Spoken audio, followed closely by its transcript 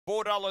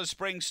$4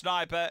 Spring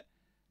Sniper.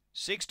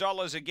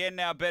 $6 again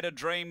now Better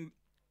Dream.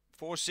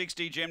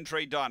 $4.60 Gem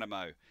Tree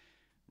Dynamo.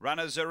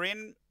 Runners are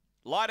in.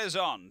 Lighters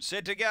on.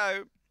 Set to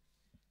go.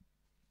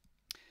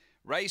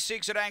 Race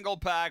 6 at Angle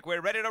Park.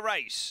 We're ready to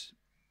race.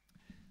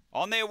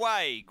 On their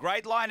way,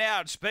 great line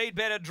out. Speed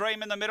Better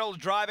Dream in the middle,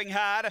 driving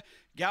hard.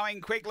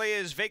 Going quickly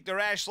is Victor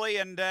Ashley,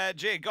 and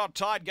got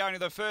tight going to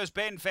the first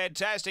bend.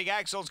 Fantastic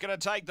Axel's going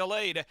to take the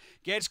lead.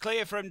 Gets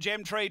clear from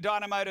Gem Tree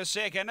Dynamo to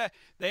second.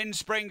 Then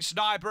Spring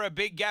Sniper, a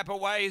big gap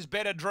away is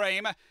Better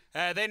Dream.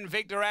 Then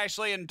Victor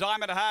Ashley and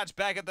Diamond Hearts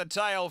back at the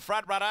tail.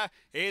 Front runner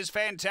is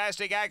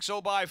Fantastic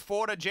Axel by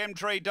 4 to Gem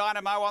Tree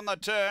Dynamo on the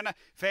turn.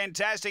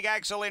 Fantastic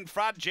Axel in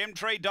front. Gem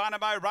Tree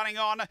Dynamo running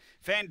on.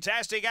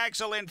 Fantastic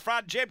Axel in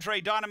front. Gem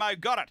Tree Dynamo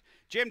got it.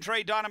 Gem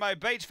Tree Dynamo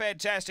beats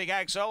Fantastic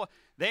Axel.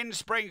 Then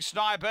Spring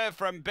Sniper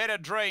from Better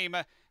Dream.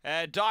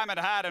 Diamond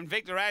Heart and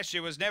Victor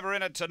Ashley was never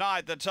in it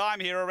tonight. The time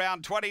here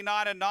around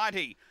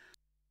 29:90.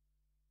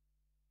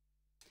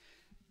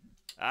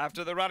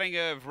 After the running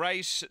of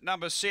race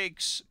number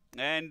 6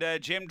 and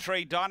Gem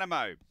Tree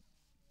Dynamo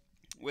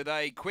with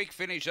a quick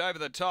finish over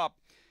the top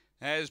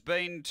has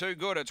been too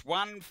good. It's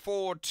 1,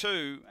 4,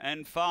 2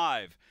 and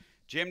 5.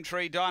 Gem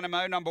Tree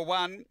Dynamo, number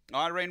 1,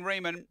 Irene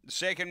Riemann.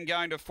 Second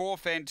going to 4,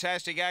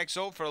 Fantastic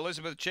Axel for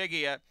Elizabeth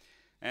Chegia.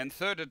 And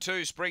third to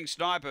 2, Spring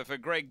Sniper for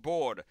Greg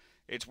Board.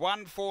 It's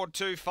 1, 4,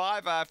 2,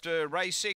 5 after race 6.